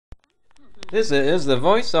This is the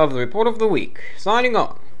voice of the report of the week, signing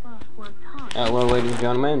on. Hello, ladies and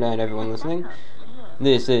gentlemen, and everyone listening.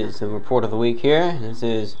 This is the report of the week here. This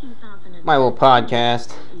is my little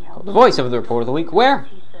podcast called the voice of the report of the week, where,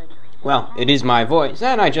 well, it is my voice,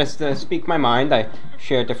 and I just speak my mind. I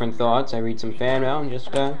share different thoughts. I read some fan mail, and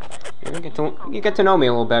just you get to know me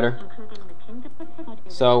a little better.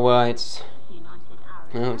 So it's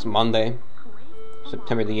Monday,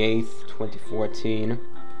 September the 8th, 2014.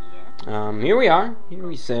 Here we are. Here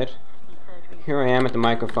we sit. Here I am at the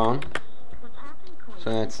microphone. So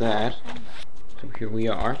that's that. So here we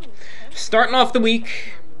are. Starting off the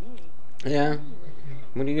week. Yeah.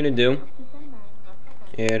 What are you gonna do?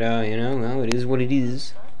 Well, it is what it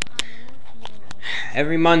is.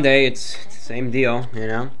 Every Monday, it's the same deal,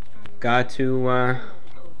 Gotta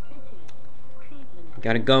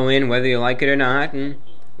go in whether you like it or not, and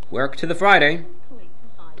work to the Friday.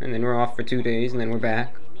 And then we're off for 2 days, and then we're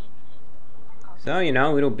back. So,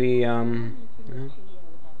 it'll be,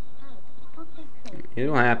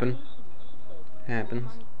 it'll happen. It happens.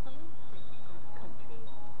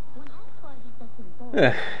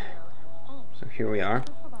 So here we are.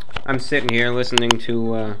 I'm sitting here listening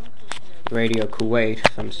to Radio Kuwait.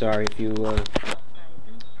 I'm sorry if you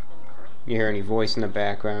hear any voice in the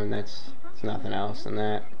background. It's nothing else than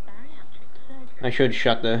that. I should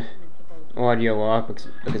shut the audio off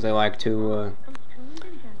because I like to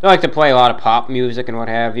play a lot of pop music and what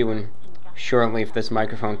have you, and surely if this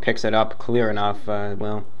microphone picks it up clear enough,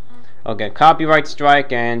 well, I'll get copyright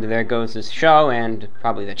strike, and there goes this show, and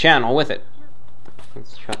probably the channel with it.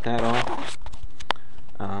 Let's shut that off.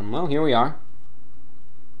 Well, here we are.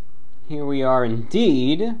 Here we are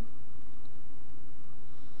indeed.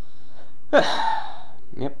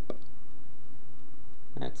 Yep.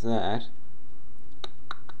 That's that.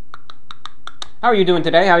 How are you doing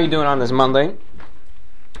today? How are you doing on this Monday?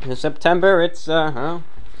 In September, it's, still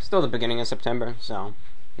the beginning of September, so,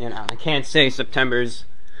 I can't say September's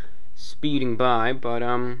speeding by, but,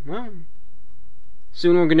 well,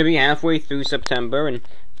 soon we're going to be halfway through September, and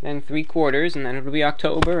then 3/4, and then it'll be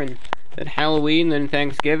October, and then Halloween, then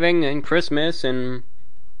Thanksgiving, and Christmas, and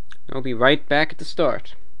it'll be right back at the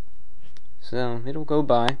start. So, it'll go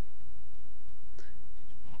by.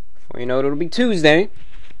 Before you know it, it'll be Tuesday.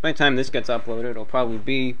 By the time this gets uploaded, it'll probably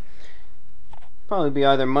be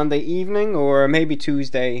either Monday evening or maybe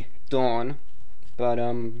Tuesday dawn. But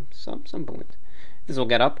some point this will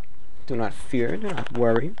get up. Do not fear. Do not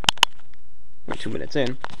worry. We're 2 minutes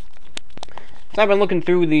in. So I've been looking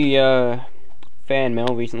through the fan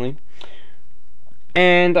mail recently,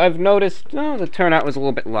 and I've noticed the turnout was a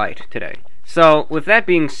little bit light today. So with that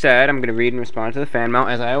being said, I'm going to read and respond to the fan mail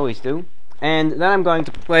as I always do, and then I'm going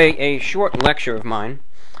to play a short lecture of mine.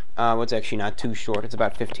 Well, it's actually not too short. It's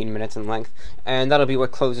about 15 minutes in length, and that'll be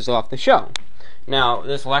what closes off the show. Now,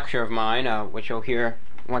 this lecture of mine, which you'll hear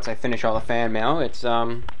once I finish all the fan mail, it's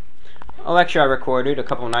a lecture I recorded a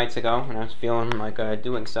couple nights ago, and I was feeling like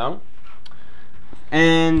doing so.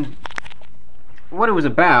 And what it was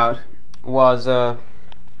about was, I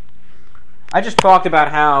just talked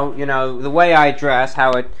about how, the way I dress,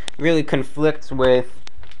 how it really conflicts with,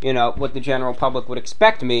 what the general public would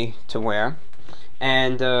expect me to wear.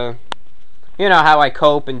 And, how I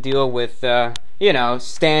cope and deal with,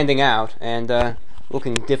 standing out and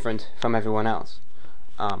looking different from everyone else.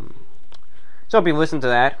 So I hope you listen to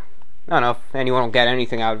that. I don't know if anyone will get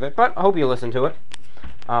anything out of it, but I hope you listen to it.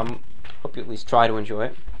 Hope you at least try to enjoy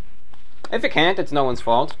it. If you can't, it's no one's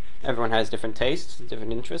fault. Everyone has different tastes,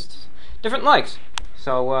 different interests, different likes.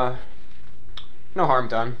 So, no harm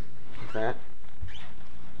done with that.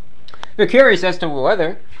 If you're curious as to the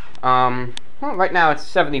weather, well, right now it's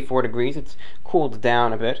 74 degrees. It's cooled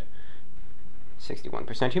down a bit.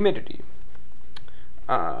 61% humidity.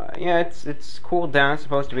 Yeah, it's cooled down. It's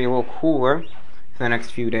supposed to be a little cooler for the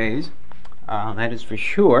next few days. That is for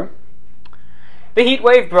sure. The heat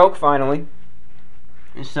wave broke finally.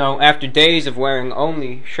 So after days of wearing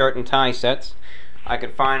only shirt and tie sets, I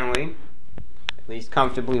could finally, at least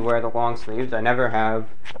comfortably, wear the long sleeves. I never have.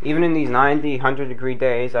 Even in these 90, 100 degree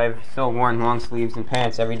days, I've still worn long sleeves and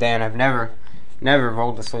pants every day, and I've never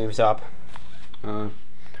rolled the sleeves up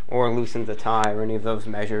or loosened the tie or any of those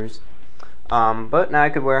measures. But now I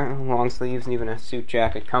could wear long sleeves and even a suit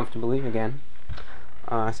jacket comfortably again.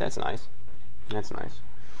 So that's nice. That's nice.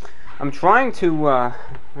 I'm trying to, what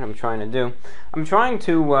I'm trying to do, I'm trying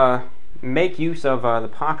to make use of the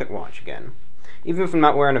pocket watch again. Even if I'm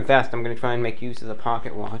not wearing a vest, I'm going to try and make use of the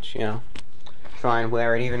pocket watch, Try and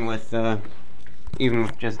wear it even with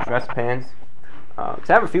just dress pants. Because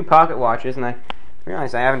I have a few pocket watches, and I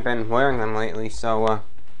realize I haven't been wearing them lately, so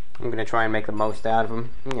I'm gonna try and make the most out of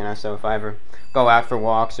them. You know, so if I ever go out for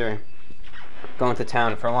walks or go into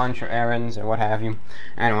town for lunch or errands or what have you,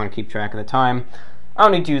 I don't want to keep track of the time. I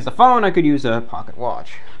don't need to use the phone. I could use a pocket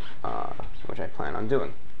watch, which I plan on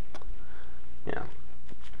doing. You know,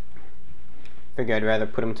 figure I'd rather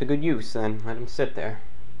put them to good use than let them sit there.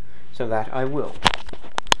 So that I will.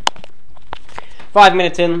 5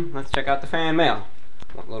 minutes in, let's check out the fan mail.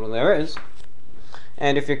 What little there is.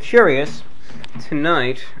 And if you're curious,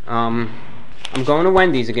 tonight, I'm going to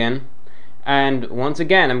Wendy's again. And once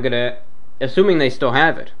again, I'm gonna, assuming they still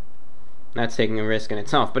have it. That's taking a risk in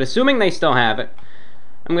itself. But assuming they still have it,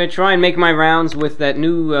 I'm gonna try and make my rounds with that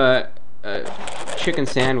new chicken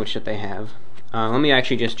sandwich that they have. Let me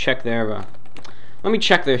actually just check their, let me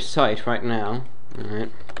check their site right now.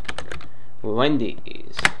 Alright.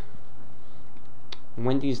 Wendy's.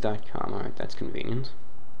 Wendy's.com. Alright, that's convenient.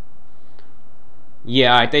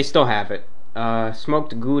 Yeah, alright, they still have it.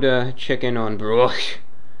 Smoked Gouda chicken on brioche.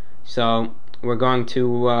 So, we're going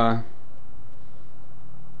to, well,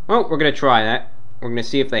 we're going to try that. We're going to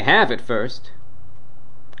see if they have it first.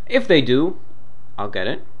 If they do, I'll get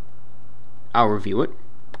it. I'll review it.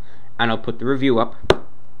 And I'll put the review up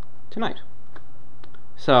tonight.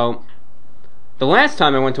 So, the last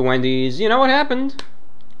time I went to Wendy's, you know what happened?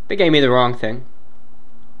 They gave me the wrong thing.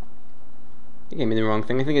 I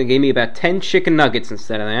think they gave me about 10 chicken nuggets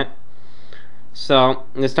instead of that. So,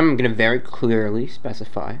 this time I'm going to very clearly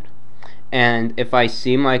specify it. And if I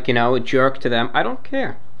seem like, you know, a jerk to them, I don't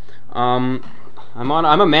care. I'm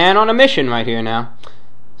a man on a mission right here now.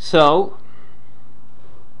 So,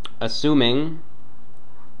 assuming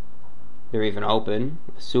they're even open,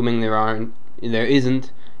 assuming there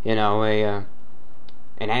isn't, you know, an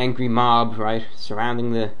angry mob, right,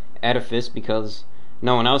 surrounding the edifice because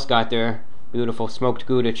no one else got their beautiful smoked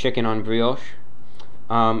Gouda chicken on brioche.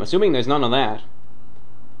 Assuming there's none of that,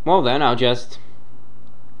 well then I'll just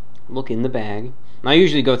look in the bag. And I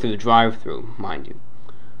usually go through the drive-thru, mind you.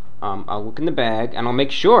 I'll look in the bag and I'll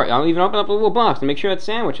make sure. I'll even open up a little box to make sure that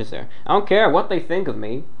sandwich is there. I don't care what they think of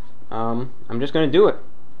me. I'm just gonna do it.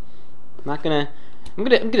 I'm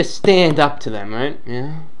gonna stand up to them, right?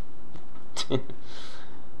 Yeah.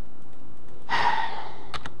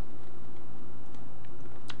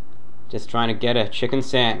 Just trying to get a chicken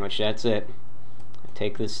sandwich, that's it. I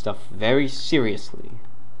take this stuff very seriously.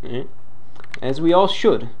 Right? As we all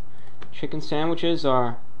should. Chicken sandwiches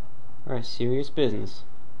are a serious business.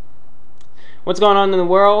 What's going on in the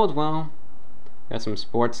world? Well, got some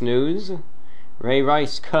sports news. Ray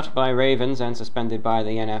Rice cut by Ravens and suspended by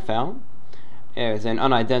the NFL. There's an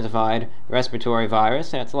unidentified respiratory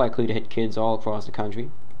virus that's likely to hit kids all across the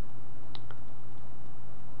country.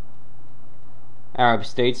 Arab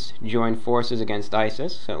states join forces against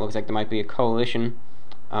ISIS, so it looks like there might be a coalition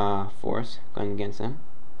force going against them.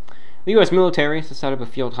 The U.S. military has set up a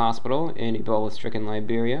field hospital in Ebola-stricken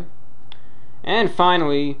Liberia. And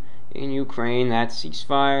finally, in Ukraine, that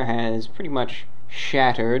ceasefire has pretty much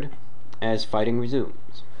shattered as fighting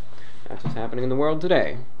resumes. That's what's happening in the world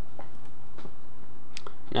today.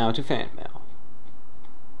 Now to fan mail.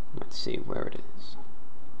 Let's see where it is.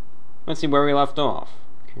 Let's see where we left off.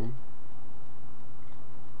 Okay.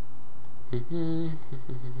 I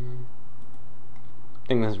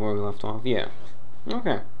think this is where we left off. Yeah.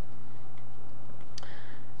 Okay.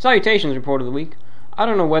 Salutations, report of the week. I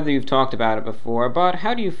don't know whether you've talked about it before, but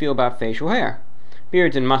how do you feel about facial hair?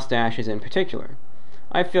 Beards and mustaches in particular.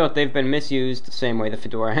 I feel that they've been misused the same way the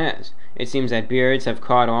fedora has. It seems that beards have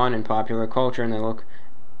caught on in popular culture and they look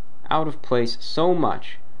out of place so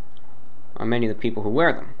much on many of the people who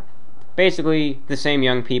wear them. Basically, the same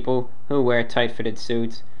young people who wear tight-fitted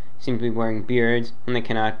suits seem to be wearing beards and they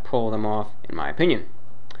cannot pull them off, in my opinion.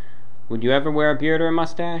 Would you ever wear a beard or a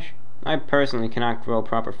mustache? I personally cannot grow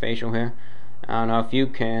proper facial hair. I don't know if you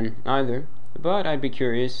can either, but I'd be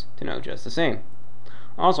curious to know just the same.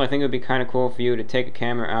 Also, I think it would be kind of cool for you to take a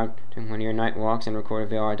camera out during one of your night walks and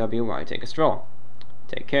record a VORW while you take a stroll.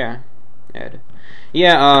 Take care, Ed.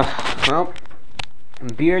 Yeah, well,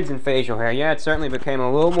 beards and facial hair. Yeah, it certainly became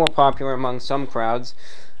a little more popular among some crowds.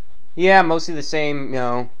 Yeah, mostly the same, you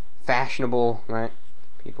know, fashionable, right?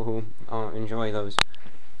 People who enjoy those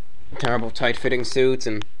terrible tight-fitting suits,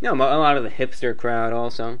 and you know, a lot of the hipster crowd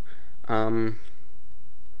also.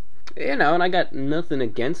 You know, and I got nothing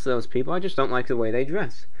against those people. I just don't like the way they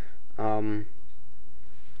dress. That's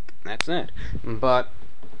it. But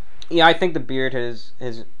yeah, I think the beard has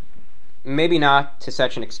maybe not to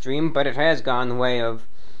such an extreme, but it has gone the way of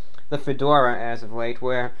the fedora as of late,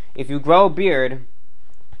 where if you grow a beard,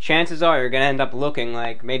 chances are you're going to end up looking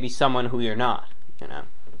like maybe someone who you're not, you know.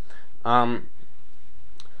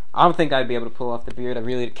 I don't think I'd be able to pull off the beard. I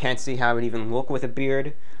really can't see how it would even look with a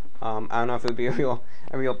beard. I don't know if it would be a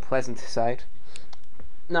real pleasant sight.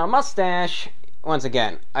 Now, mustache, once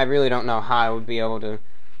again, I really don't know how I would be able to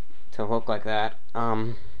look like that.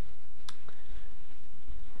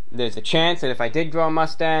 There's a chance that if I did grow a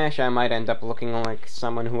mustache, I might end up looking like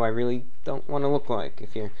someone who I really don't want to look like.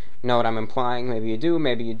 If you know what I'm implying, maybe you do,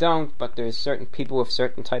 maybe you don't, but there's certain people with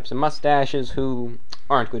certain types of mustaches who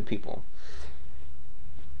aren't good people.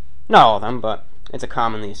 Not all of them, but it's a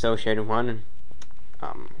commonly associated one,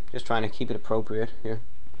 and just trying to keep it appropriate here.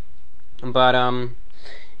 But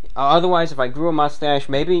otherwise, if I grew a mustache,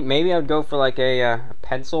 maybe I would go for like a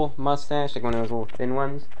pencil mustache, like one of those little thin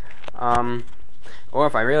ones. Or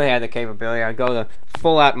if I really had the capability, I'd go the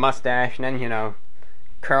full-out mustache, and then, you know,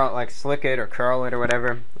 curl it, like slick it or curl it or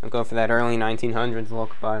whatever. I'd go for that early 1900s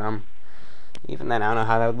look, but even then, I don't know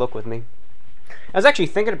how that would look with me. I was actually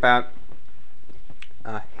thinking about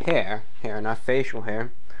hair, not facial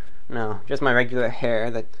hair. No, just my regular hair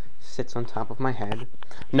that sits on top of my head.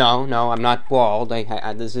 No, I'm not bald.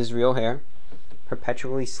 This is real hair,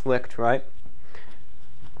 perpetually slicked, right?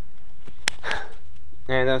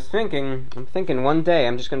 And I'm thinking one day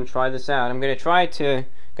I'm just gonna try this out. I'm gonna try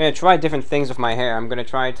different things with my hair. I'm gonna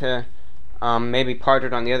try to maybe part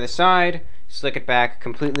it on the other side, slick it back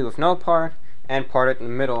completely with no part, and part it in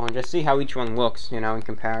the middle, and just see how each one looks, you know, in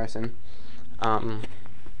comparison. I'd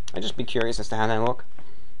just be curious as to how they look.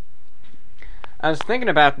 I was thinking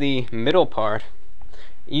about the middle part.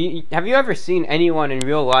 Have you ever seen anyone in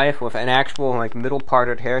real life with an actual like middle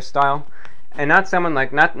parted hairstyle? And not someone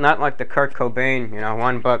like not like the Kurt Cobain, you know,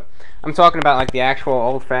 one, but I'm talking about like the actual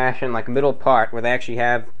old-fashioned like middle part where they actually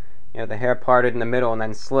have, you know, the hair parted in the middle and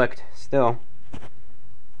then slicked still.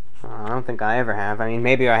 I don't think I ever have. I mean,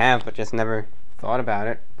 maybe I have, but just never thought about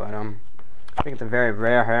it. But I think it's a very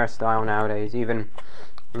rare hairstyle nowadays, even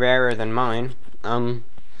rarer than mine. But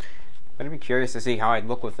I'd be curious to see how I'd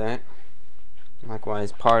look with that.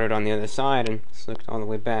 Likewise, parted on the other side and slicked all the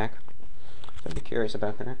way back. So I'd be curious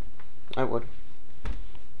about that. I would.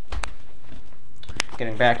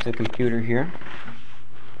 Getting back to the computer here.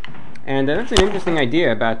 And that's an interesting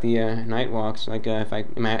idea about the night walks. Like if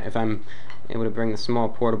I'm able to bring the small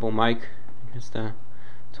portable mic, just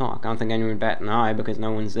talk. I don't think anyone would bat an eye because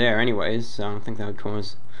no one's there anyways, so I don't think that would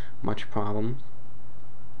cause much problems.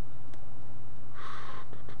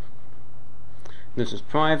 This is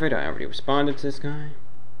private. I already responded to this guy.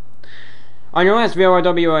 On your last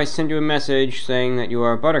VORW, I sent you a message saying that you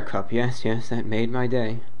are a buttercup. Yes, that made my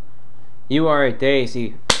day. You are a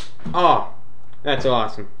daisy. Oh, that's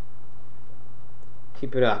awesome.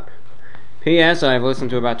 Keep it up. P.S. I've listened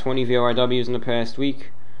to about 20 VORWs in the past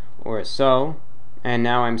week or so, and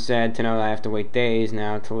now I'm sad to know that I have to wait days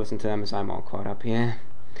now to listen to them as I'm all caught up. Yeah,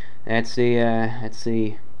 that's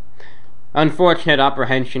the unfortunate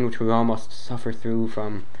apprehension which we all must suffer through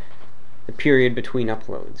from the period between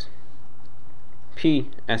uploads.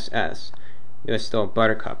 P.S.S. You're still a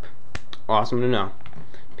buttercup. Awesome to know.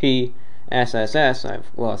 P.S.S.S. I've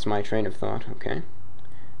lost my train of thought. Okay.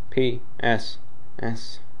 P.S.S.S.S.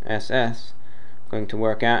 Going to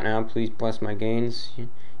work out now. Please bless my gains. You're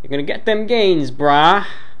gonna get them gains, brah.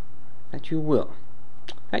 That you will.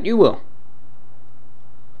 That you will.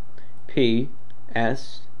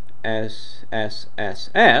 P.S.S.S.S.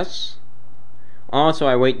 Also,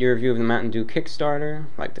 I wait your review of the Mountain Dew Kickstarter.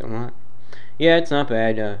 Liked it a lot. Yeah, it's not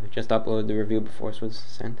bad. Just uploaded the review before it was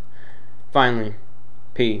sent. Finally,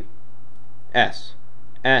 P. S.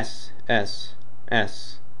 S. S.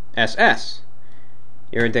 S. S. S.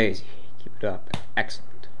 You're a daisy. Keep it up.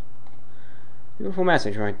 Excellent. Beautiful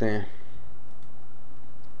message right there.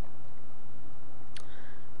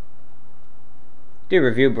 Dear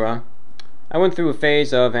review, bruh. I went through a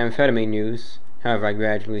phase of amphetamine use. However, I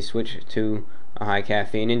gradually switched to a high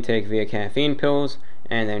caffeine intake via caffeine pills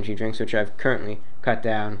and energy drinks, which I've currently cut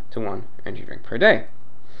down to 1 energy drink per day.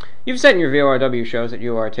 You've said in your VORW shows that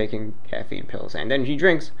you are taking caffeine pills and energy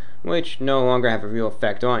drinks, which no longer have a real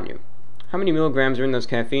effect on you. How many milligrams are in those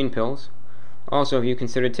caffeine pills? Also, have you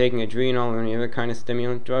considered taking Adrenal or any other kind of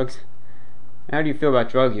stimulant drugs? How do you feel about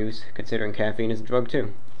drug use, considering caffeine is a drug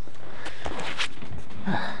too?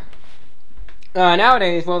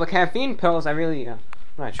 Nowadays, well, the caffeine pills, I really, I'm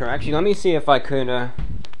not sure. Actually, let me see if I could, I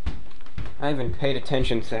haven't paid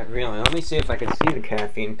attention to that really. Let me see if I can see the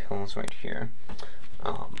caffeine pills right here.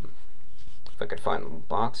 If I could find the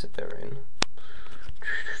box that they're in.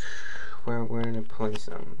 Where to place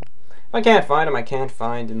them? If I can't find them, I can't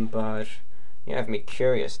find them, but you have me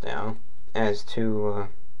curious now as to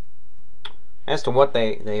what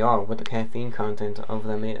they are, what the caffeine content of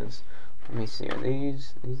them is. Let me see, are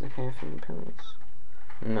these the caffeine pills?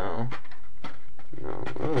 No. No.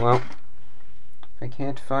 Oh, well. If I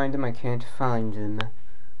can't find him, I can't find him.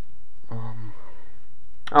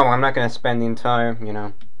 Oh, I'm not gonna spend the entire, I'm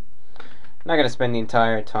not gonna spend the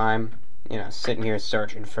entire time, sitting here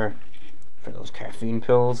searching for those caffeine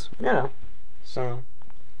pills, So,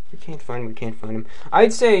 we can't find him, we can't find him.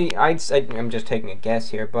 I'd say, I'm just taking a guess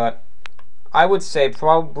here, but I would say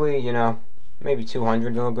probably, maybe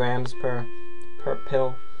 200 milligrams per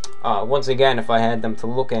pill. Once again, if I had them to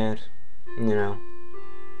look at,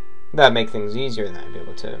 that'd make things easier, and I'd be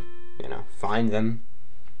able to, find them.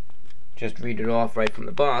 Just read it off right from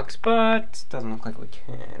the box, but it doesn't look like we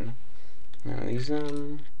can. No, these,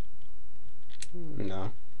 no.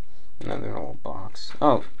 Another old box.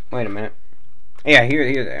 Oh, wait a minute. Yeah,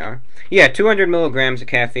 here they are. Yeah, 200 milligrams of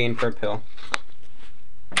caffeine per pill.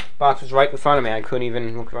 Box was right in front of me. I couldn't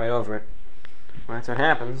even look right over it. Well, that's what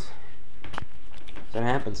happens. That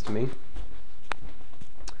happens to me.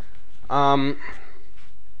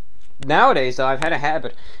 Nowadays, though, I've had a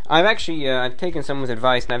habit. I've actually, I've taken someone's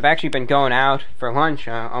advice, and I've actually been going out for lunch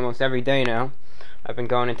almost every day now. I've been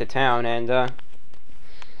going into town, and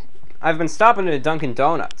I've been stopping at a Dunkin'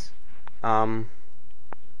 Donuts, on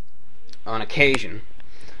occasion,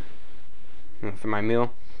 for my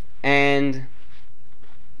meal. And,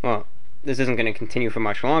 well, this isn't going to continue for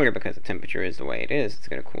much longer because the temperature is the way it is. It's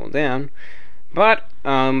going to cool down. But,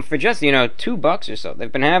 for just, $2 or so,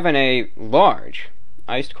 they've been having a large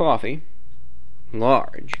iced coffee.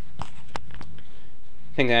 Large. I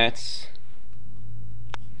think that's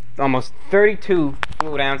almost 32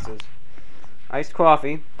 fluid ounces. Iced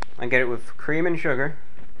coffee. I get it with cream and sugar.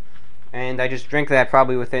 And I just drink that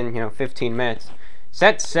probably within, 15 minutes.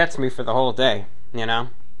 Sets me for the whole day, I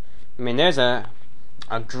mean, there's a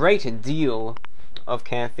great deal of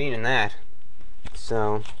caffeine in that.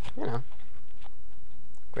 So,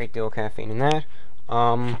 great deal of caffeine in that.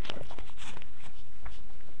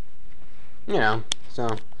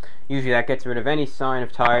 So usually that gets rid of any sign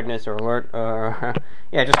of tiredness or alert,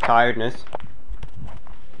 yeah, just tiredness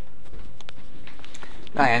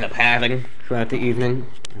I end up having throughout the evening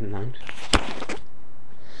and night.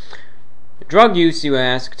 Drug use, you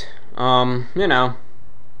asked. Say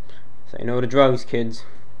no to drugs, kids.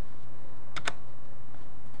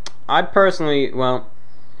 I personally, well,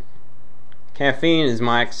 caffeine is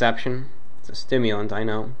my exception. It's a stimulant, I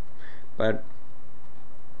know, but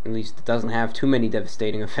at least it doesn't have too many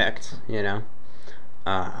devastating effects,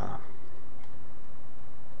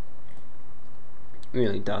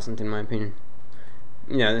 really doesn't, in my opinion.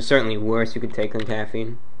 There's certainly worse you could take than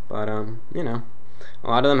caffeine, but, a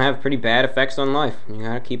lot of them have pretty bad effects on life. You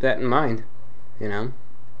gotta keep that in mind,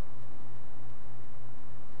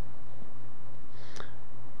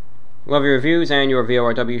 Love your reviews and your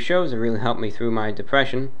VORW shows. It really helped me through my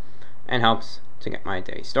depression and helps to get my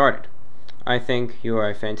day started. I think you are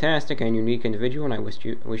a fantastic and unique individual, and I wish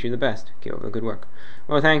you the best. Keep up the good work.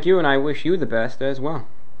 Well, thank you, and I wish you the best as well.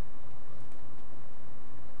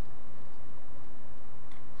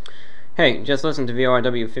 Hey, just listened to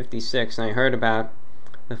VORW 56, and I heard about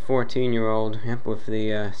the 14-year-old, with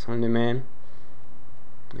the Slender Man.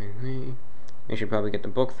 They should probably get the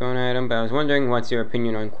book thrown at him, but I was wondering, what's your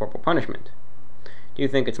opinion on corporal punishment? Do you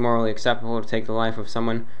think it's morally acceptable to take the life of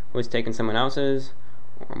someone who has taken someone else's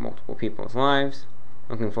or multiple people's lives?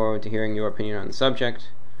 Looking forward to hearing your opinion on the subject.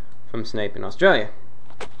 From Snape in Australia.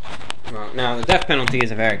 Well, now, the death penalty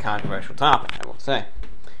is a very controversial topic, I will say.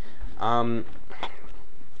 I'm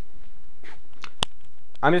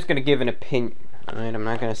just going to give an opinion. Alright, I'm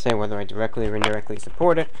not going to say whether I directly or indirectly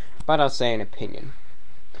support it, but I'll say an opinion.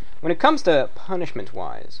 When it comes to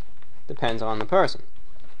punishment-wise, depends on the person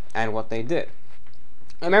and what they did.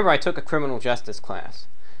 I remember I took a criminal justice class,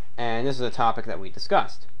 and this is a topic that we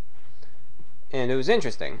discussed. And it was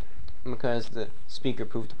interesting, because the speaker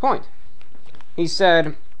proved a point. He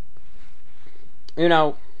said,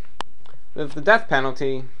 with the death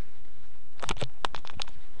penalty,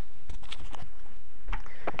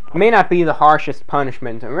 it may not be the harshest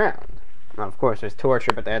punishment around. Now, of course, there's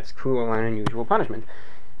torture, but that's cruel and unusual punishment.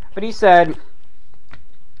 But he said,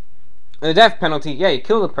 the death penalty, yeah, you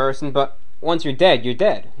kill the person, but once you're dead, you're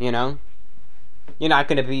dead, You're not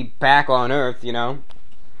going to be back on Earth, So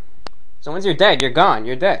once you're dead, you're gone,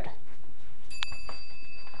 you're dead.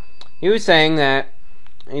 He was saying that,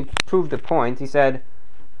 he proved the point, he said,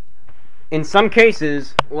 in some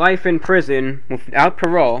cases, life in prison without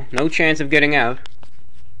parole, no chance of getting out,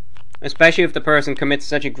 especially if the person commits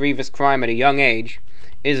such a grievous crime at a young age,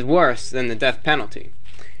 is worse than the death penalty.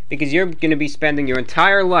 Because you're going to be spending your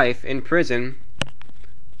entire life in prison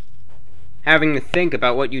having to think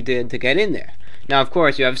about what you did to get in there. Now, of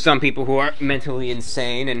course, you have some people who are mentally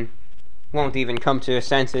insane and won't even come to their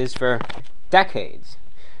senses for decades.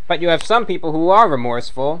 But you have some people who are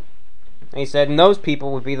remorseful. And he said, and those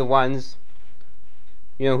people would be the ones,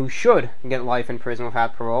 who should get life in prison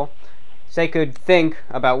without parole. So they could think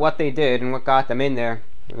about what they did and what got them in there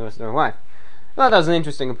for the rest of their life. Well, that was an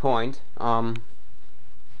interesting point. Another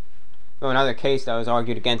case that was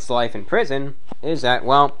argued against life in prison is that,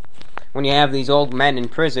 well, when you have these old men in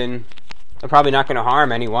prison, they're probably not going to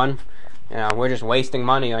harm anyone. We're just wasting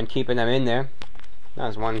money on keeping them in there. That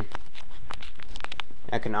was one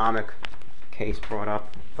economic case brought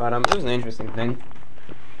up. But it was an interesting thing.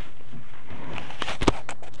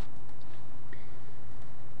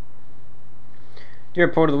 Dear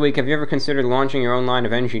Report of the Week, have you ever considered launching your own line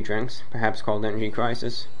of energy drinks, perhaps called Energy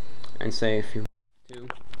Crisis? And say if you want to,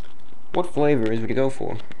 what flavors would you go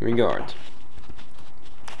for? Regards.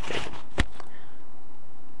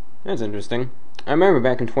 That's interesting. I remember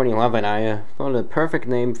back in 2011, I thought of the perfect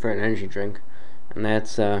name for an energy drink, and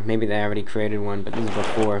that's, maybe they already created one, but this is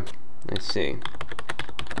before. Let's see.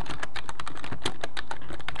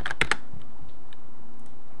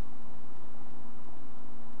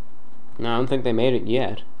 No, I don't think they made it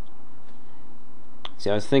yet.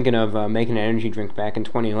 See, I was thinking of making an energy drink back in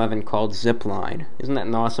 2011 called Zipline. Isn't that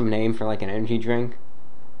an awesome name for, like, an energy drink?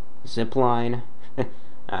 Zipline?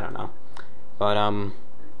 I don't know. But,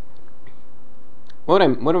 what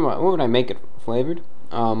would I make it flavored?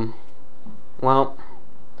 Well,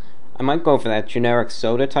 I might go for that generic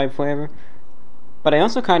soda type flavor, but I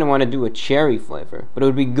also kind of want to do a cherry flavor, but it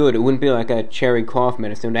would be good. It wouldn't be like a cherry cough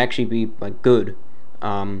medicine. It would actually be like good.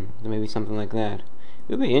 Maybe something like that.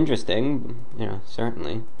 It would be interesting,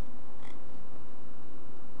 certainly.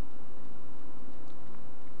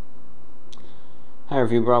 Hi,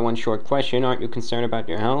 review brought one short question. Aren't you concerned about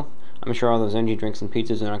your health? I'm sure all those energy drinks and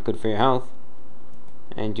pizzas are not good for your health.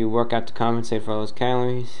 And do you work out to compensate for all those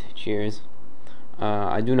calories? Cheers.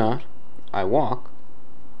 I do not. I walk,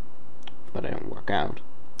 but I don't work out.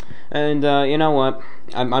 And you know what?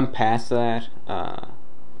 I'm past that.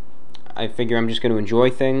 I figure I'm just going to enjoy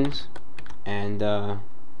things, and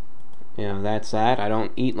that's that. I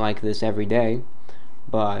don't eat like this every day,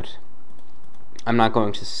 but I'm not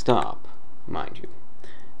going to stop, mind you.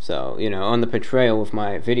 So, on the portrayal with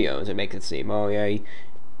my videos, it makes it seem, oh yeah,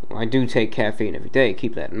 I do take caffeine every day,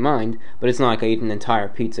 keep that in mind, but it's not like I eat an entire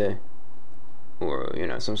pizza or,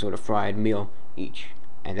 some sort of fried meal each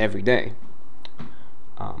and every day.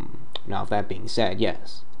 Now, that being said,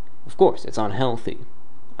 yes, of course, it's unhealthy.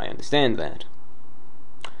 I understand that.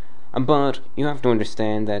 But you have to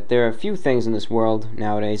understand that there are a few things in this world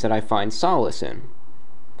nowadays that I find solace in.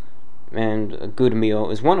 And a good meal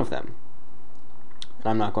is one of them. And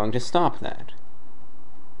I'm not going to stop that.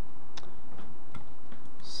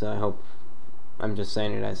 So I hope I'm just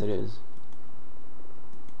saying it as it is.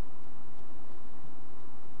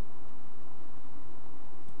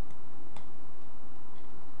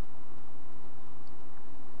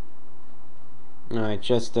 Alright,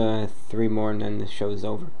 just 3 more and then the show's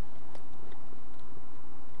over.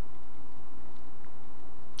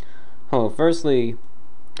 Hello, firstly,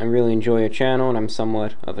 I really enjoy your channel and I'm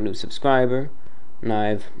somewhat of a new subscriber, and I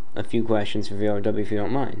have a few questions for VORW if you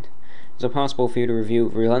don't mind. Is it possible for you to review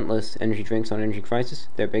Relentless energy drinks on Energy Crisis?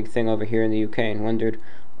 They're a big thing over here in the UK, and wondered,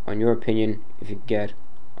 on your opinion, if you could get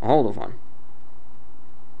a hold of one.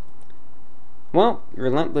 Well,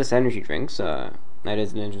 Relentless energy drinks, that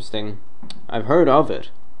is an interesting... I've heard of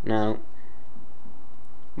it. Now,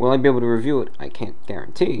 will I be able to review it? I can't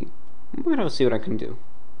guarantee, but I'll see what I can do.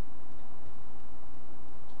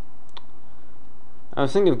 I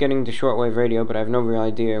was thinking of getting into shortwave radio, but I have no real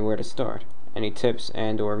idea where to start. Any tips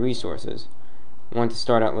and or resources? I want to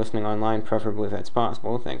start out listening online, preferably if that's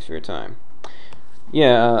possible. Thanks for your time.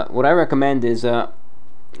 Yeah, what I recommend is,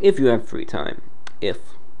 if you have free time, if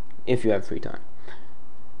you have free time,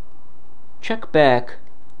 check back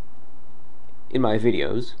in my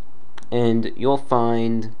videos, and you'll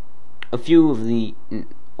find a few of the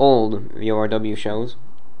old VORW shows,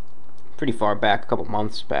 pretty far back, a couple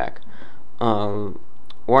months back,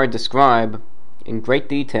 where I describe in great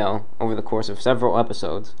detail over the course of several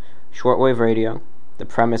episodes shortwave radio, the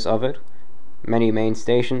premise of it, many main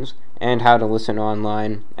stations, and how to listen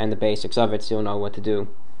online, and the basics of it so you'll know what to do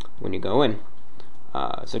when you go in.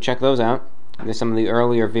 So check those out. There's some of the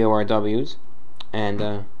earlier VORWs,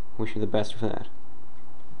 and wish you the best for that.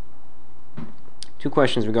 2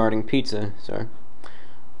 questions regarding pizza, sir.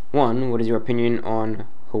 1, what is your opinion on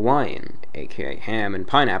Hawaiian, aka ham and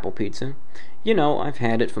pineapple pizza? I've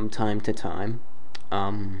had it from time to time.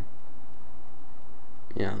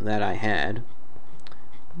 That I had.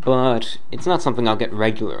 but it's not something I'll get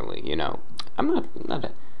regularly, you know.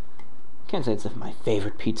 Can't say it's my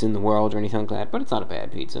favorite pizza in the world or anything like that, but it's not a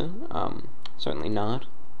bad pizza. Certainly not.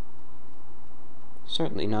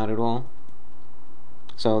 Certainly not at all.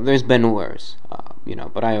 So there's been worse, you know,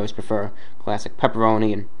 but I always prefer classic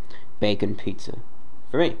pepperoni and bacon pizza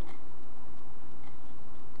for me.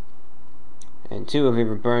 And two, have you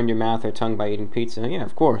ever burned your mouth or tongue by eating pizza? Yeah,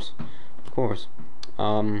 of course. Of course.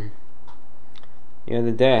 The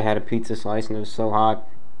other day I had a pizza slice and it was so hot,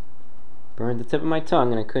 burned the tip of my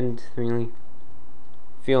tongue, and I couldn't really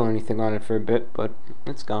feel anything on it for a bit, but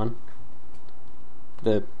it's gone.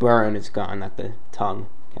 The burn is gone, not the tongue.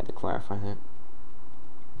 Had to clarify that.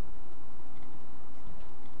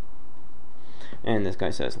 And this guy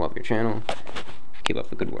says, love your channel. Keep up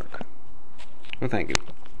the good work. Well, thank you.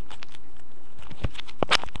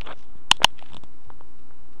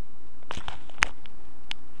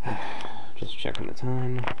 Just checking the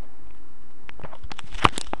time.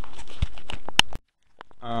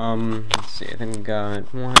 Let's see, I think we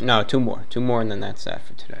got two more, and then that's that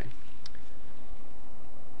for today.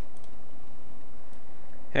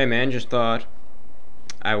 Hey man, just thought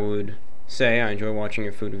I would say I enjoy watching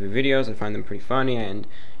your food review videos. I find them pretty funny and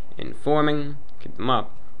informing. Keep them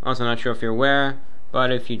up. Also, not sure if you're aware, but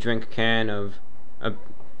if you drink a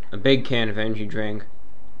big can of energy drink,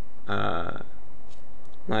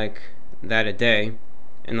 like that a day,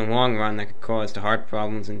 in the long run that could cause to heart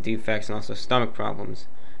problems and defects and also stomach problems.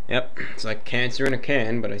 Yep, it's like cancer in a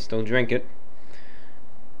can, but I still drink it.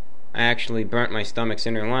 I actually burnt my stomach's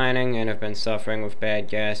inner lining and have been suffering with bad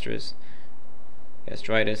gastritis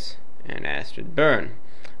and acid burn.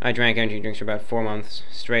 I drank energy drinks for about 4 months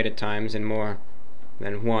straight at times, and more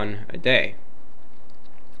than one a day.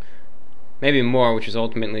 Maybe more, which was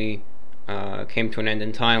ultimately came to an end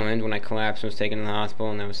in Thailand when I collapsed and was taken to the hospital,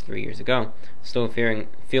 and that was 3 years ago. Still feeling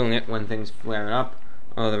it when things flare up.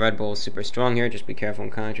 Oh, the Red Bull is super strong here. Just be careful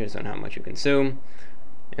and conscious on how much you consume.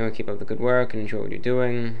 And we'll keep up the good work and enjoy what you're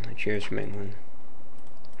doing. Cheers from England.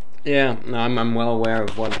 Yeah, no, I'm well aware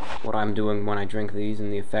of what I'm doing when I drink these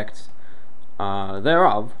and the effects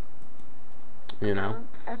thereof. You know.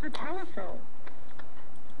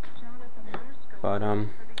 But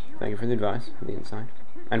thank you for the advice, the insight.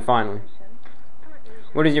 And finally,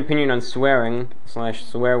 what is your opinion on swearing /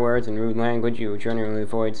 swear words and rude language? You generally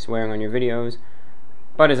avoid swearing on your videos,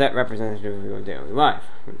 but is that representative of your daily life?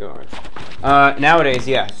 Regards. Nowadays,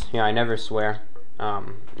 yes. Yeah, I never swear.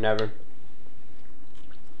 Never.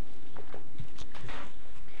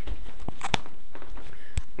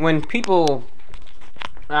 When people,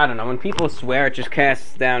 I don't know, when people swear, it just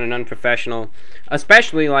casts down an unprofessional,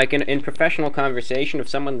 especially like in professional conversation, if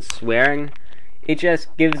someone's swearing, it just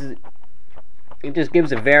gives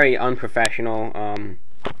a very unprofessional,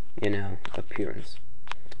 you know, appearance.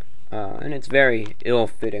 And it's very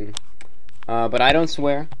ill-fitting. But I don't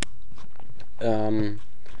swear. I'm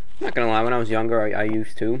not gonna lie, when I was younger, I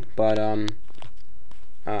used to, but,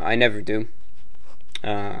 I never do.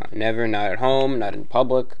 Never, not at home, not in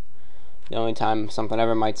public. The only time something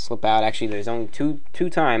ever might slip out, actually, there's only two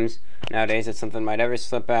times nowadays that something might ever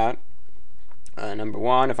slip out. Number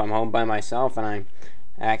one, if I'm home by myself and I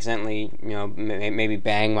accidentally, you know, maybe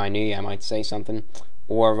bang my knee, I might say something.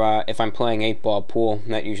 Or if I'm playing 8-ball pool,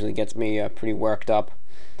 that usually gets me pretty worked up.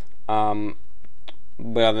 But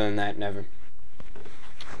other than that, never.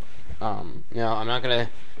 You know, I'm not gonna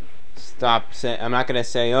I'm not gonna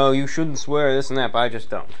say, oh, you shouldn't swear, this and that, but I just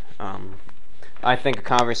don't. I think a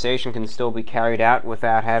conversation can still be carried out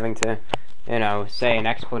without having to, you know, say an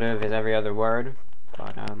expletive as every other word.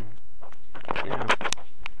 But you know,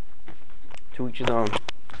 to each his own.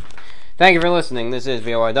 Thank you for listening. This is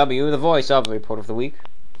VORW, the voice of the Report of the Week.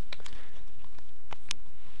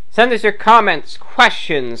 Send us your comments,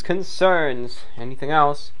 questions, concerns, anything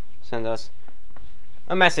else. Send us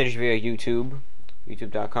a message via YouTube,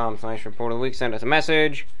 youtube.com/Report of the Week. Send us a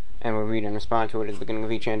message, and we'll read and respond to it at the beginning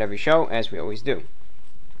of each and every show, as we always do.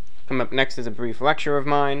 Coming up next is a brief lecture of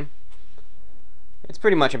mine. It's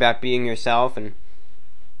pretty much about being yourself and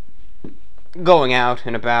going out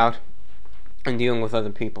and about and dealing with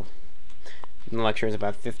other people. The lecture is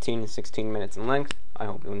about 15 to 16 minutes in length. I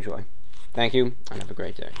hope you enjoy. Thank you, and have a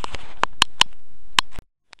great day.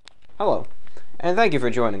 Hello, and thank you for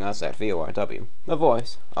joining us at VORW, the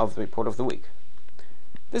voice of the Report of the Week.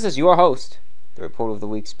 This is your host, the Report of the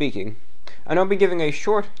Week speaking, and I'll be giving a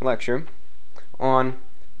short lecture on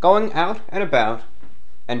going out and about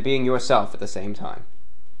and being yourself at the same time.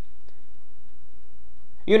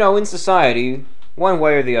 You know, in society, one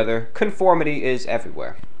way or the other, conformity is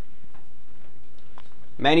everywhere.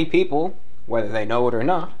 Many people, whether they know it or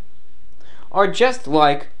not, are just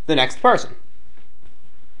like the next person.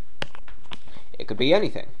 It could be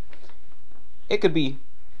anything. It could be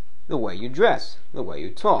the way you dress, the way you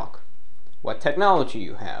talk, what technology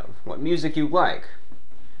you have, what music you like,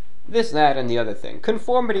 this, that, and the other thing.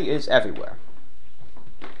 Conformity is everywhere.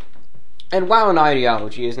 And while an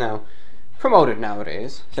ideology is now promoted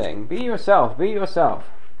nowadays, saying, be yourself,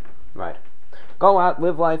 right? Go out,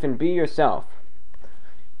 live life, and be yourself.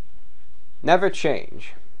 Never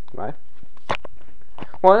change, right?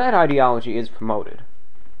 Well, that ideology is promoted.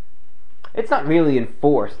 It's not really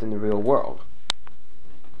enforced in the real world.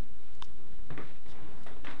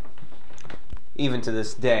 Even to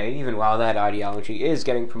this day, even while that ideology is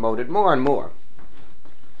getting promoted more and more,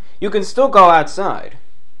 you can still go outside,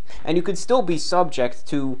 and you can still be subject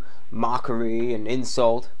to mockery and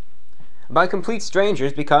insult by complete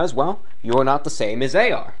strangers because, well, you're not the same as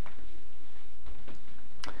they are.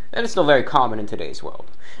 That is still very common in today's world,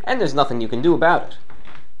 and there's nothing you can do about it.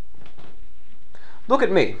 Look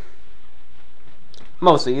at me.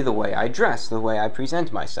 Mostly the way I dress, the way I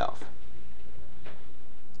present myself.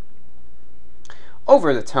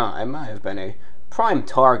 Over the time, I have been a prime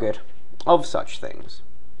target of such things,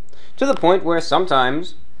 to the point where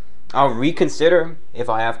sometimes I'll reconsider if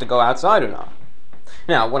I have to go outside or not.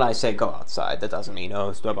 Now, when I say go outside, that doesn't mean,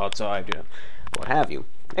 oh, step outside, what have you.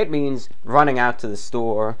 It means running out to the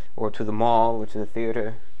store, or to the mall, or to the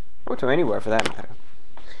theater, or to anywhere for that matter.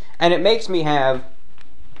 And it makes me have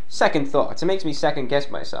second thoughts. It makes me second guess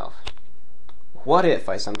myself. What if,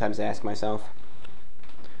 I sometimes ask myself,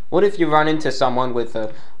 what if you run into someone with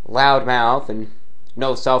a loud mouth and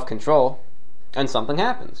no self-control, and something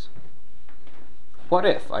happens? What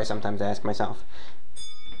if, I sometimes ask myself.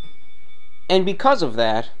 And because of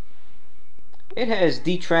that, it has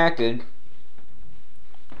detracted,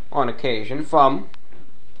 on occasion, from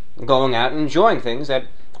going out and enjoying things that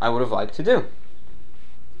I would have liked to do.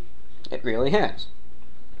 It really has.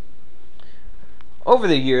 Over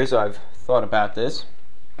the years, I've thought about this.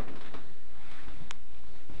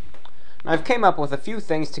 I've came up with a few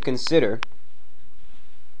things to consider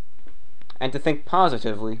and to think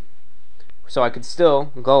positively so I could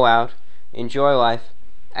still go out, enjoy life,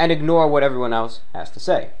 and ignore what everyone else has to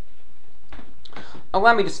say.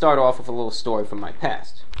 Allow me to start off with a little story from my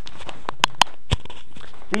past.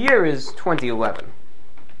 The year is 2011.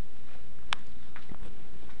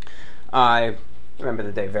 I remember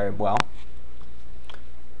the day very well.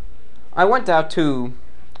 I went out to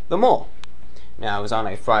the mall. Now, it was on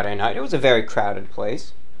a Friday night. It was a very crowded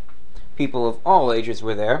place. People of all ages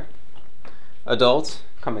were there. Adults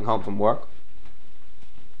coming home from work.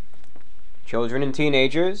 Children and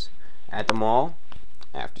teenagers at the mall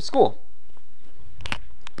after school.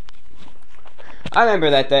 I remember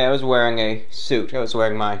that day I was wearing a suit. I was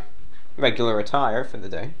wearing my regular attire for the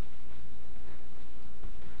day.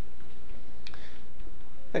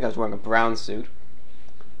 I think I was wearing a brown suit.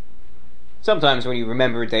 Sometimes when you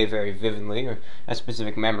remember a day very vividly, or a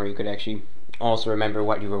specific memory, you could actually also remember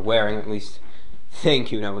what you were wearing, or at least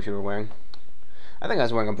think you know what you were wearing. I think I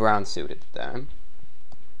was wearing a brown suit at the time.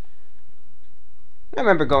 I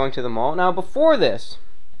remember going to the mall. Now, before this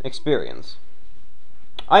experience,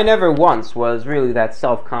 I never once was really that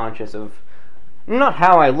self-conscious of not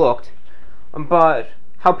how I looked, but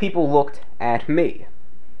how people looked at me.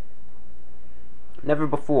 Never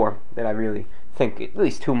before did I really think at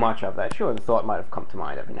least too much of that. Sure, the thought might have come to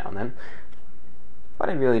mind every now and then, but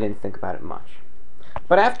I really didn't think about it much.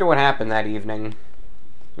 But after what happened that evening,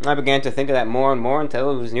 I began to think of that more and more until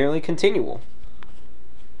it was nearly continual.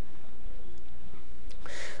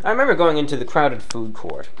 I remember going into the crowded food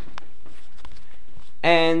court,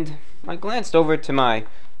 and I glanced over to my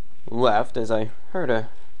left as I heard a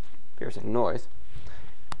piercing noise.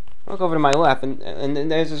 I look over to my left, and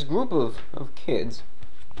there's this group of kids.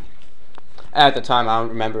 At the time, I don't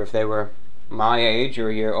remember if they were my age or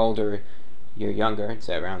a year older, a year younger. I'd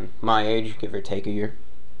say around my age, give or take a year.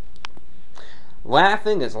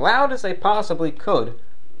 Laughing as loud as they possibly could,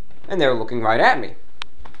 and they were looking right at me.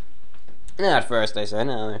 And at first I said,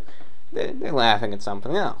 no, they're laughing at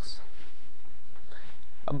something else.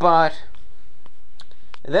 But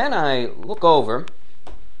then I look over,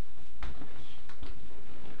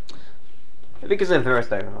 because at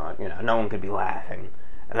first I thought, no one could be laughing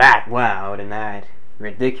that loud and that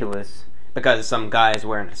ridiculous because some guy's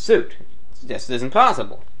wearing a suit. It just isn't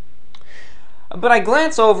possible. But I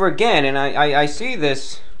glance over again and I see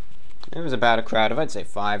this. There was about a crowd of, I'd say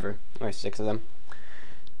 5 or 6 of them.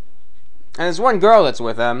 And there's one girl that's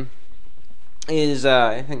with them, is,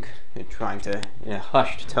 I think, trying to, in a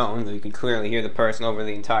hushed tone, though you could clearly hear the person over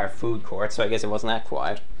the entire food court, so I guess it wasn't that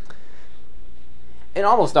quiet. in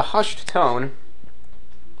almost a hushed tone,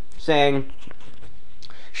 saying,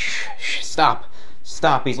 shh, stop,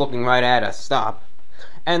 stop, he's looking right at us, stop.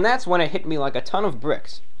 And that's when it hit me like a ton of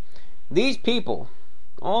bricks. These people,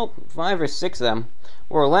 all 5 or 6 of them,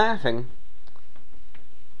 were laughing,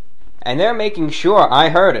 and they're making sure I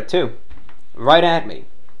heard it too, right at me,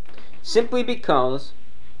 simply because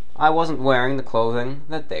I wasn't wearing the clothing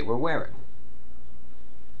that they were wearing.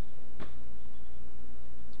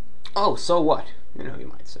 Oh, so what? You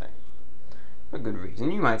might say. For good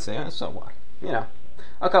reason. You might say, oh, so what?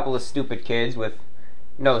 A couple of stupid kids with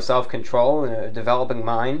no self-control and a developing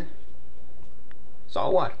mind. So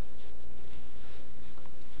what?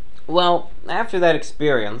 Well, after that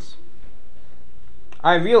experience,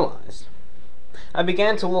 I realized, I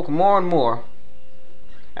began to look more and more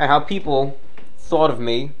at how people thought of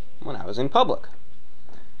me when I was in public.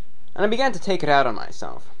 And I began to take it out on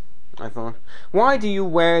myself. I thought, why do you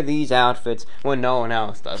wear these outfits when no one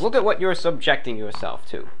else does? Look at what you're subjecting yourself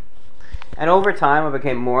to. And over time, I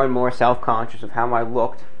became more and more self-conscious of how I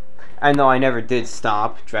looked. And though I never did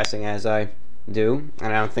stop dressing as I do,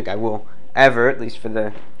 and I don't think I will ever, at least for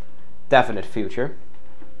the definite future,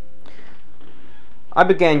 I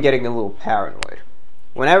began getting a little paranoid.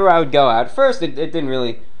 Whenever I would go out, first it didn't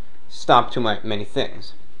really stop too many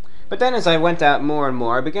things. But then as I went out more and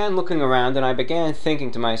more, I began looking around and I began thinking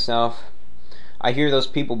to myself, I hear those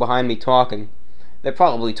people behind me talking. They're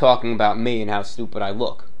probably talking about me and how stupid I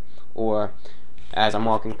look. Or, as I'm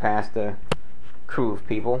walking past a crew of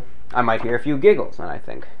people, I might hear a few giggles, and I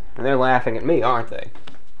think, they're laughing at me, aren't they?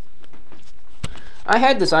 I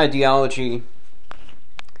had this ideology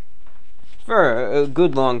for a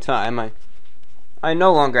good long time. I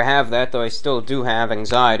no longer have that, though I still do have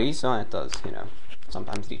anxiety, so that does,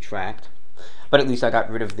 sometimes detract. But at least I got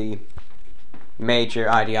rid of the major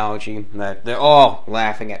ideology that they're all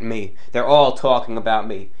laughing at me. They're all talking about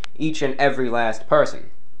me. Each and every last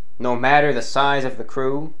person. No matter the size of the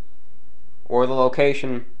crew or the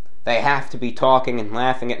location, they have to be talking and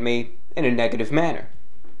laughing at me in a negative manner.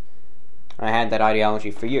 I had that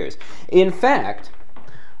ideology for years. In fact,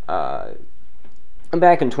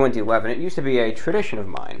 back in 2011, it used to be a tradition of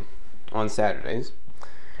mine on Saturdays.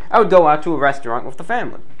 I would go out to a restaurant with the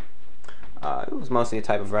family. It was mostly a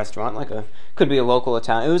type of restaurant, could be a local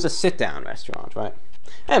Italian. It was a sit-down restaurant, right?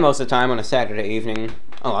 And most of the time on a Saturday evening,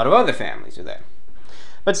 a lot of other families are there.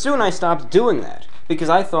 But soon I stopped doing that, because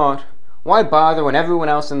I thought, why bother when everyone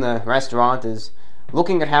else in the restaurant is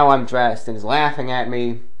looking at how I'm dressed and is laughing at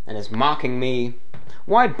me and is mocking me?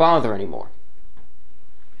 Why bother anymore?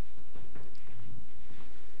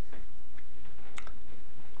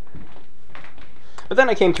 But then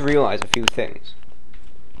I came to realize a few things.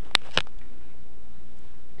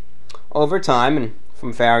 Over time, and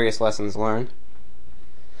from various lessons learned,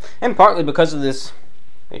 and partly because of this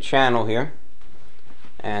channel here,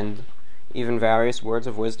 and even various words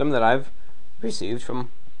of wisdom that I've received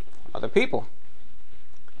from other people.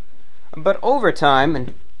 But over time,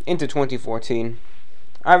 and into 2014,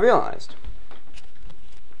 I realized,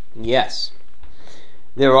 yes,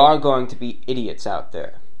 there are going to be idiots out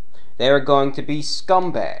there. There are going to be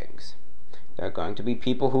scumbags. There are going to be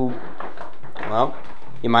people who, well,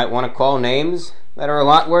 you might want to call names that are a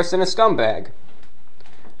lot worse than a scumbag.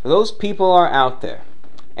 Those people are out there,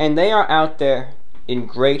 and they are out there in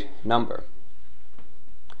great number.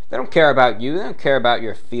 They don't care about you. They don't care about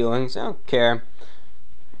your feelings. They don't care.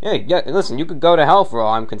 Yeah, listen, you could go to hell for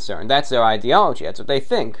all I'm concerned. That's their ideology. That's what they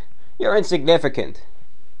think. You're insignificant.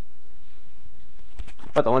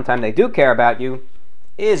 But the one time they do care about you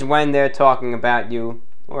is when they're talking about you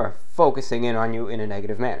or focusing in on you in a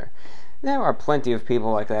negative manner. There are plenty of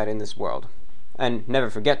people like that in this world, and never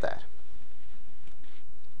forget that.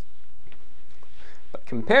 But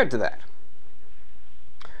compared to that,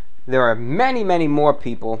 there are many, many more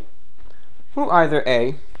people who either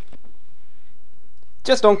A,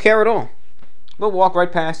 just don't care at all. They'll walk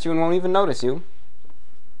right past you and won't even notice you.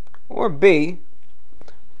 Or B,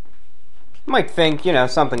 might think,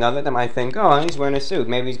 something of it. They might think, oh, he's wearing a suit.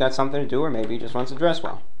 Maybe he's got something to do, or maybe he just wants to dress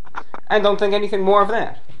well. And don't think anything more of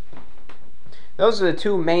that. Those are the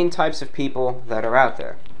two main types of people that are out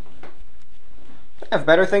there. They have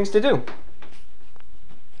better things to do.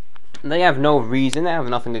 They have no reason, they have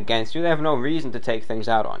nothing against you, they have no reason to take things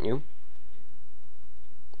out on you.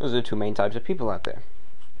 Those are the two main types of people out there.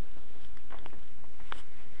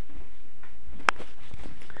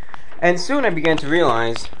 And soon I began to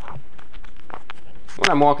realize, when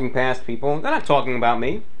I'm walking past people, they're not talking about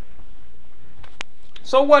me.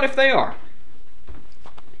 So what if they are?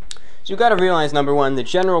 So you gotta realize, number one, the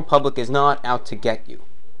general public is not out to get you.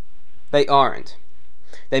 They aren't.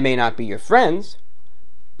 They may not be your friends,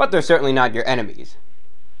 but they're certainly not your enemies.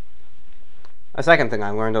 A second thing I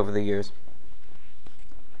learned over the years.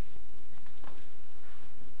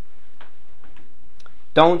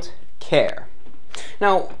 Don't care.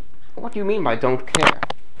 Now, what do you mean by don't care?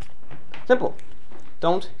 Simple.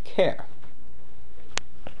 Don't care.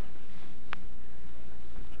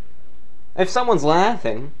 If someone's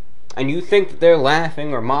laughing, and you think that they're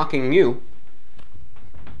laughing or mocking you,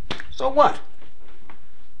 so what?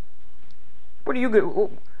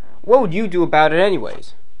 What would you do about it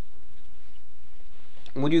anyways?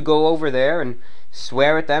 Would you go over there and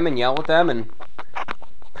swear at them and yell at them and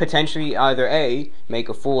potentially either A, make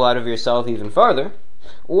a fool out of yourself even further,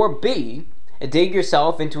 or B, dig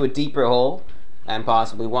yourself into a deeper hole, and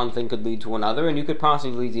possibly one thing could lead to another, and you could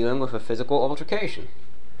possibly be dealing with a physical altercation?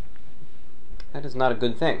 That is not a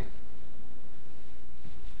good thing.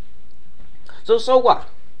 So what?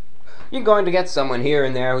 You're going to get someone here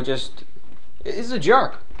and there who just is a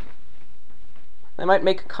jerk. They might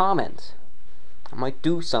make a comment. They might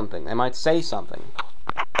do something. They might say something.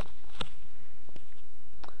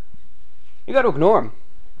 You got to ignore them.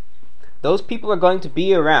 Those people are going to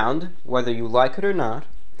be around, whether you like it or not,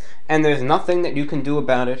 and there's nothing that you can do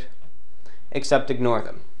about it except ignore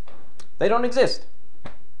them. They don't exist.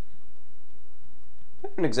 They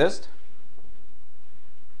don't exist.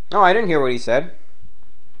 No, I didn't hear what he said.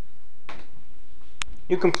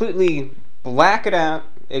 You completely black it out,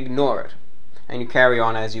 ignore it, and you carry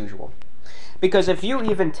on as usual. Because if you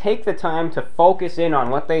even take the time to focus in on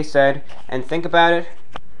what they said and think about it,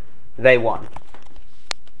 they won.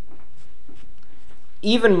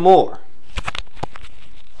 Even more,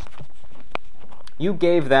 you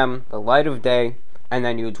gave them the light of day and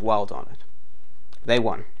then you dwelled on it. They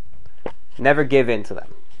won. Never give in to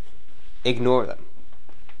them. Ignore them.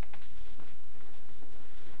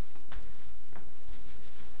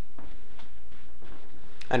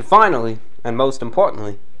 And finally, and most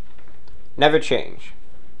importantly, never change.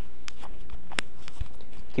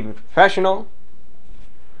 Keep it professional.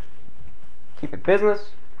 Keep it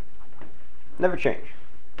business. Never change.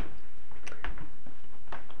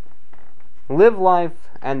 Live life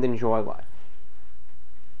and enjoy life.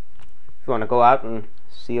 If you want to go out and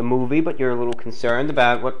see a movie, but you're a little concerned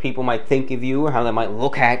about what people might think of you or how they might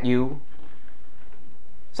look at you,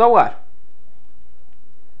 so what?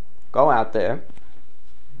 Go out there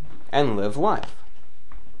and live life.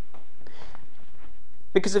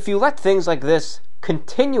 Because if you let things like this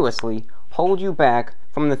continuously hold you back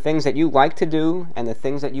from the things that you like to do and the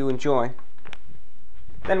things that you enjoy,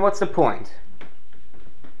 then what's the point?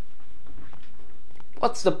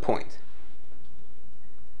 What's the point?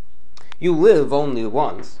 You live only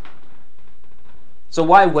once. So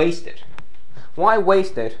why waste it? Why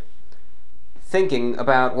waste it thinking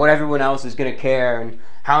about what everyone else is going to care and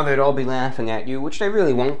how they'd all be laughing at you, which they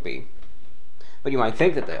really won't be. But you might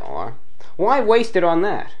think that they are. Why waste it on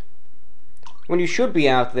that? When you should be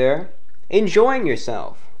out there enjoying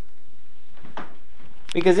yourself.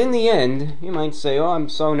 Because in the end, you might say, oh, I'm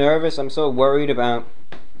so nervous, I'm so worried about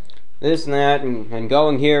this and that, and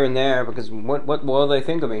going here and there, because what will they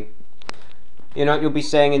think of me? You know what you'll be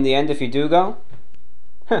saying in the end if you do go?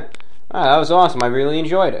 Huh, wow, that was awesome, I really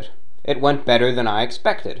enjoyed it. It went better than I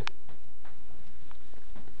expected.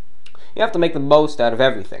 You have to make the most out of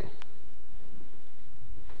everything.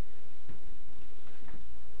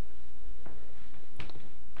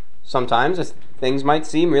 Sometimes things might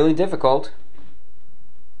seem really difficult.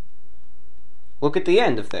 Look at the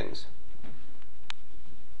end of things.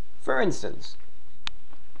 For instance,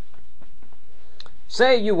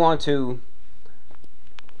 say you want to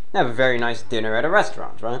have a very nice dinner at a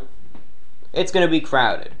restaurant, right? It's going to be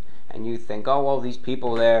crowded, and you think, oh, well, these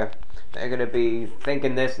people there, they're going to be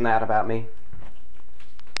thinking this and that about me.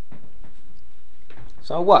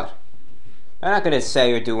 So what? They're not going to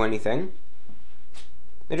say or do anything.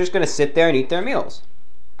 They're just going to sit there and eat their meals.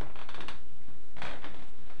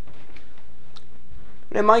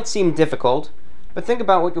 And it might seem difficult, but think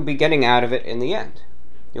about what you'll be getting out of it in the end.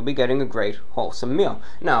 You'll be getting a great, wholesome meal.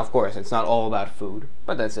 Now, of course, it's not all about food,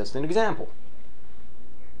 but that's just an example.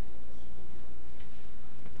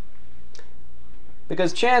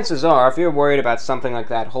 Because chances are, if you're worried about something like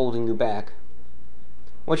that holding you back,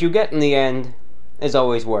 what you get in the end is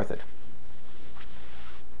always worth it.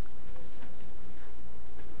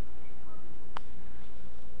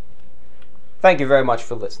 Thank you very much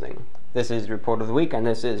for listening. This is the Report of the Week, and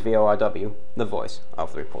this is VORW, the voice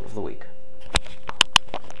of the Report of the Week.